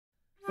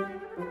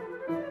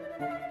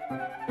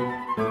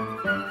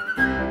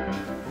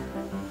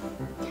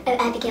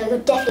Abigail, you're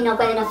definitely not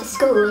well enough for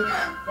school.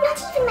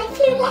 Not even my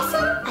flute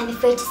lesson? I'm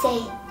afraid to say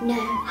no.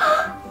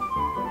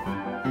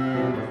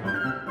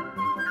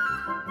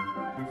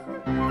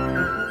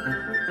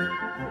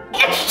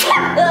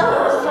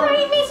 Oh,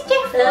 sorry, Miss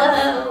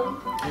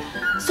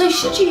Jeffries. So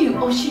should you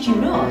or should you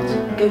not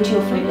go to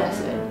your flute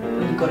lesson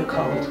when you've got a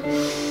cold?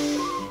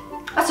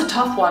 That's a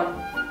tough one.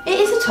 It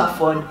is a tough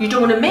one. You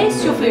don't want to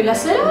miss your flute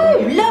lesson. No.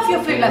 You love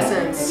your flute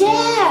lessons.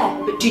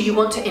 Yeah. But do you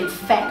want to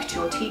infect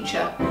your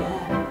teacher?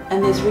 Yeah.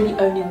 And there's really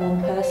only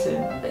one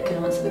person that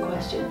can answer the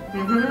question.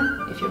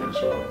 If you're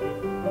unsure.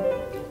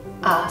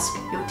 Ask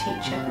your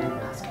teacher.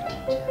 Ask your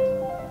teacher.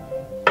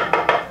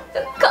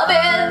 Come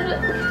in.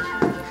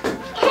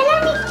 Hello,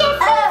 Miss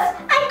Jeffries.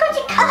 I've got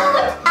a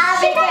cold.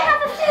 Should I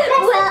have a flute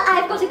lesson? Well,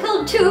 I've got a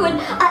cold too, and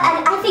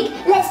I think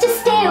let's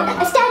just stand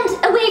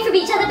away from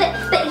each other.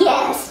 But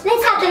yes,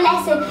 let's have the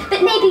lesson.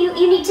 But maybe you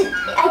need to.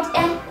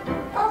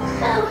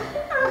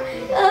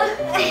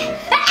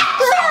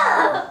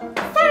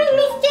 Sorry,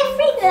 Miss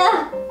Jeffries.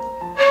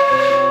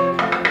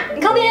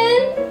 Come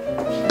in.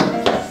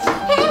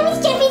 Hello, Miss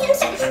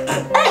Jeffries.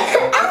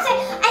 I'm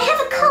sorry. I have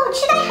a cold.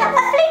 Should I have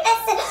a flute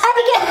lesson?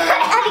 Abigail,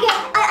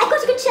 I've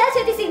got a concerto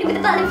this evening with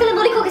the Berlin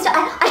Philharmonic Orchestra.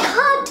 I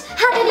can't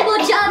have any more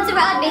germs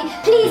around me.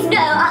 Please, no.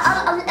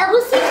 I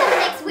will see each other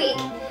next week.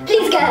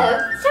 Please go.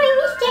 Sorry,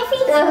 Miss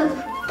Jeffries.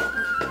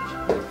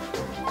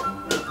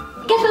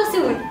 Get well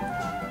soon.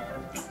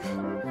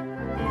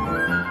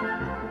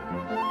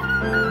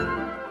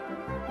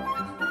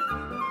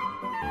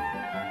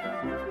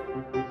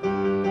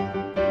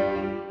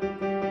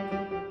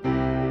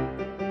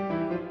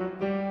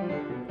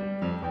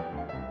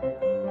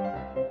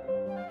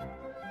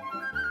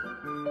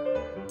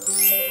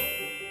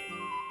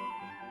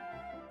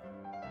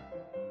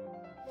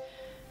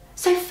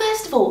 So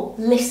first of all,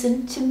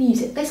 listen to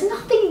music. There's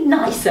nothing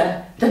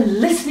nicer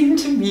than listening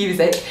to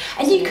music,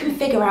 and you can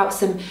figure out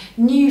some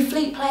new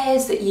flute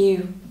players that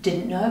you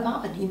didn't know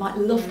about and you might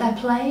love their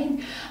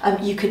playing.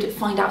 You could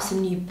find out some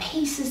new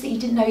pieces that you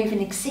didn't know even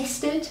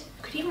existed.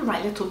 You could even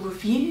write little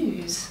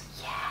reviews.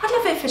 I'd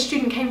love it if a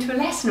student came to a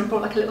lesson and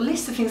brought like a little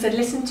list of things they'd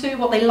listened to,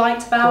 what they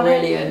liked about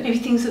Brilliant. it, maybe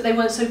things that they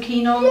weren't so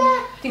keen on,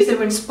 Yeah. things they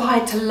were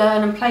inspired to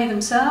learn and play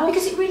themselves.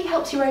 Because it really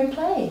helps your own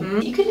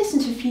playing. You could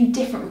listen to a few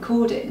different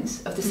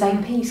recordings of the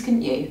same piece,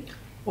 couldn't you?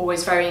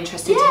 Always very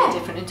interesting to hear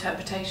different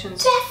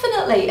interpretations.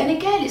 Definitely, and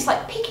again, it's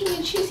like picking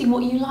and choosing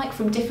what you like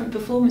from different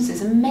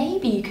performances, and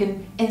maybe you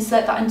can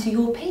insert that into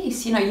your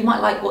piece. You know, you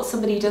might like what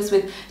somebody does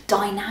with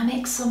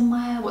dynamics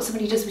somewhere, what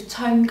somebody does with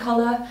tone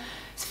colour.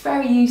 It's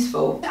very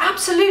useful.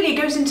 Absolutely, it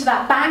goes into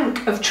that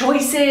bank of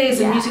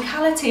choices and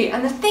musicality.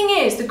 And the thing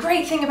is, the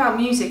great thing about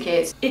music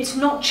is, it's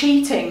not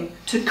cheating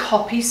to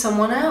copy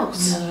someone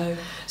else. No.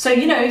 So,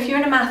 you know, if you're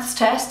in a maths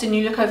test and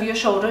you look over your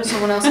shoulder at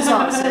someone else's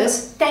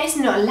answers, that is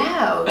not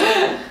allowed.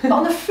 But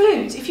on the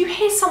flute, if you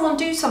hear someone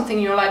do something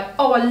and you're like,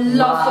 oh, I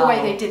love the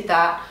way they did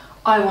that,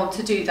 I want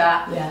to do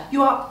that,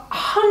 you are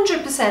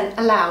 100%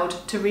 allowed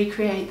to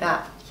recreate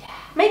that.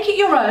 Make it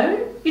your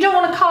own. You don't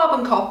want a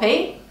carbon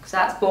copy, because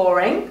that's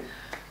boring.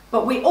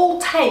 But we all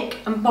take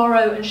and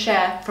borrow and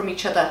share from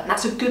each other, and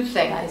that's a good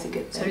thing. That is a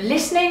good thing. So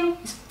listening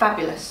is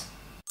fabulous.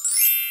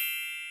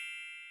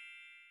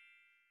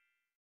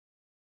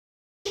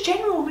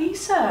 General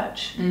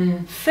research.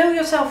 Fill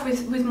yourself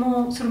with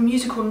more sort of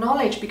musical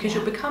knowledge, because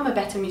you'll become a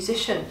better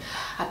musician,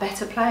 a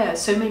better player.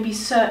 So maybe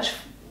search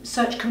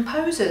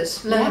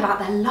composers, learn about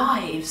their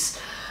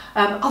lives,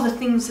 other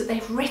things that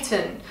they've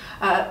written,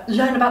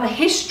 learn about the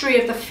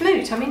history of the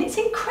flute. I mean, it's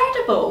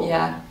incredible.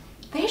 Yeah.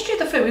 The history of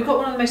the flute, we've got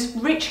one of the most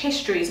rich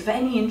histories of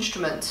any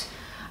instrument.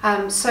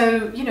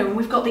 So, you know,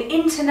 we've got the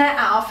internet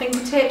at our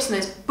fingertips, and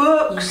there's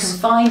books. You can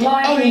find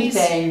libraries.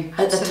 anything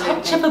at the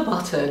touch of a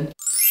button.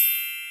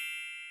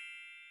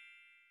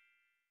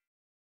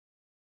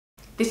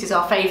 This is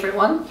our favourite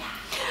one.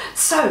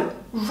 So,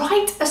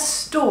 write a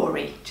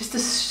story, just a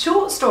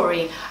short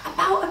story,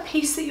 about a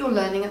piece that you're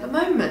learning at the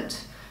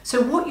moment. So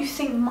what you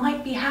think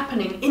might be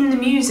happening in the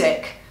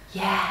music.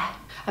 Yeah.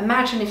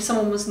 Imagine if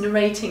someone was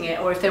narrating it,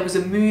 or if there was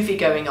a movie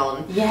going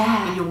on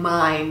in your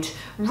mind.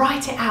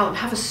 Write it out and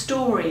have a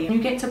story. When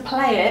you get to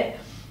play it,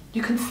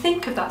 you can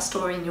think of that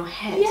story in your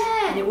head.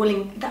 Yeah.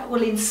 And that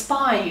will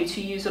inspire you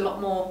to use a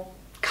lot more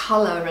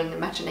colour and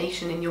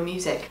imagination in your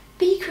music.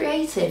 Be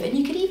creative, and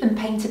you could even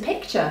paint a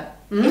picture.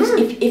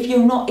 If you're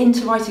not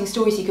into writing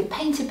stories, you could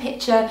paint a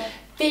picture,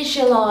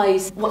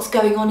 visualise what's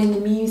going on in the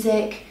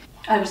music.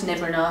 I was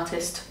never an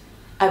artist.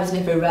 I was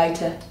never a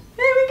writer.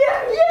 There we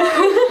go,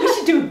 yeah! We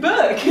should do a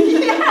book!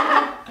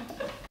 Yeah.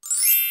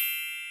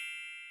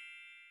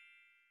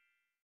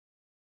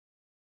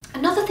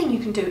 Another thing you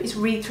can do is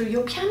read through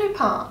your piano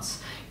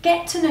parts.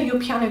 Get to know your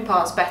piano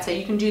parts better.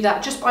 You can do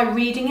that just by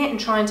reading it and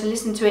trying to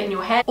listen to it in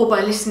your head, or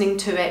by listening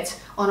to it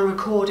on a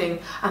recording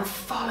and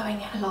following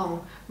it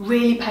along,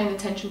 really paying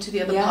attention to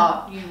the other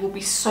part. You will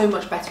be so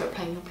much better at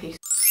playing your piece.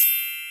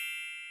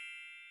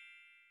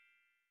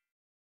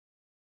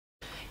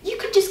 You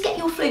could just get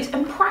your flute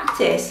and practice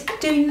practice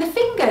doing the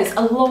fingers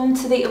along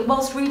to the,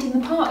 whilst reading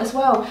the part as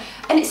well.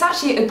 And it's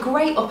actually a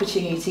great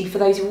opportunity for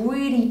those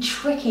really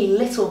tricky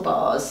little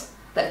bars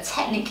that are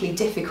technically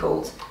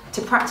difficult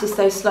to practice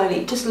those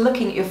slowly, just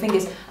looking at your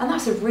fingers, and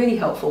that's a really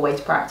helpful way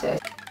to practice.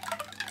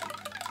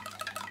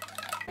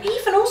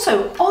 Even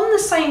also on the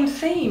same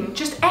theme,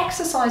 just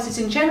exercises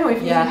in general.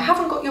 If you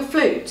haven't got your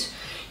flute,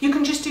 you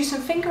can just do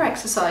some finger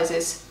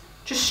exercises,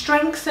 just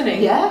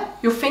strengthening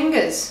your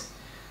fingers.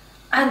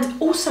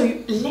 And also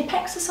lip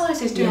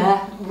exercises, doing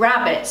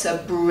rabbits are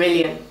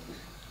brilliant.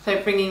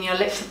 So bringing your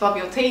lips above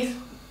your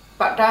teeth,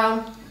 back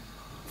down,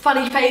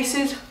 funny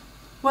faces,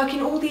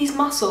 working all these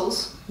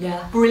muscles,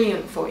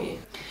 brilliant for you.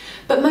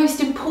 But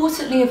most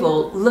importantly of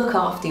all, look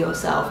after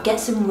yourself, get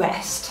some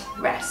rest.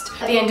 Rest.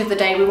 At the end of the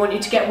day, we want you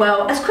to get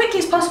well as quickly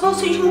as possible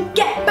so you can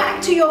get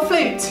back to your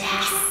flute.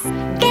 Yes!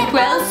 Get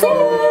well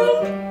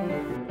soon!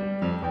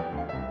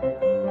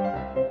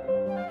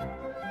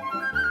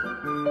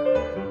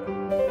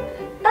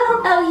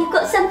 Oh, you've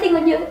got something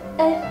on your...